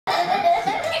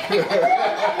Do you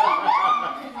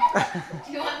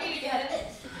want me to get it?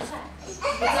 It's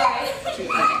alright.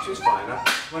 She's fine.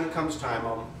 When it comes time,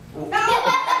 I'll...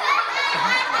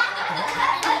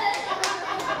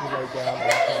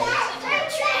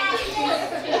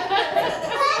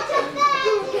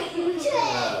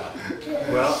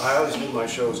 Well, I always knew my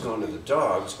show was going to the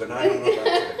dogs, but I don't know about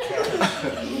to the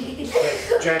cats.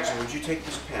 Hey, Jackson, would you take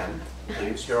this pen,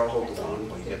 please? Here, I'll hold the one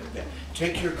while you get the pen.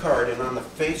 Take your card, and on the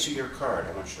face of your card,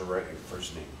 I want you to write your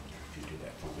first name. If you do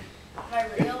that for me. My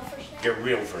real first name? Your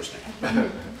real first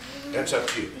name. That's up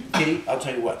to you. Kitty, I'll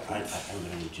tell you what. I'm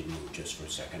going to need you to move just for a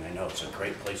second. I know it's a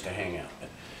great place to hang out.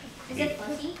 Is it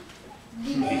fuzzy?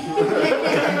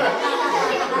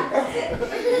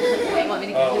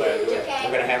 Oh,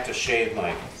 we're going to have to shave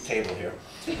my table here.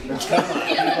 Come on,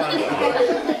 keep on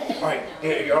going. All right,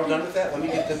 you're all done with that? Let me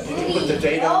get the, did you put the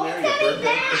date on there, your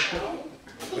birthday?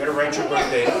 You got to write your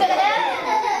birthday on there.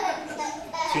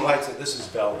 She likes it. This is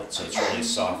velvet, so it's really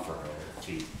soft for her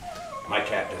feet. My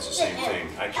cat does the same thing.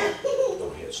 I can't go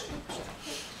his feet.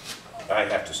 So I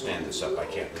have to stand this up. I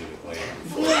can't leave it laying on the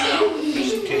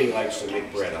floor. Kitty likes to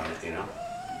make bread on it, you know?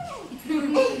 Are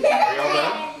you all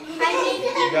done?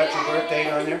 You got your birth date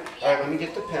on there? All right, let me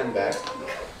get the pen back.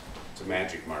 It's a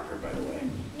magic marker, by the way.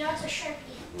 No, it's a Sharpie.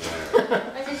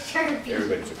 Yeah. It's a Sharpie.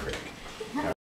 Everybody's a critic.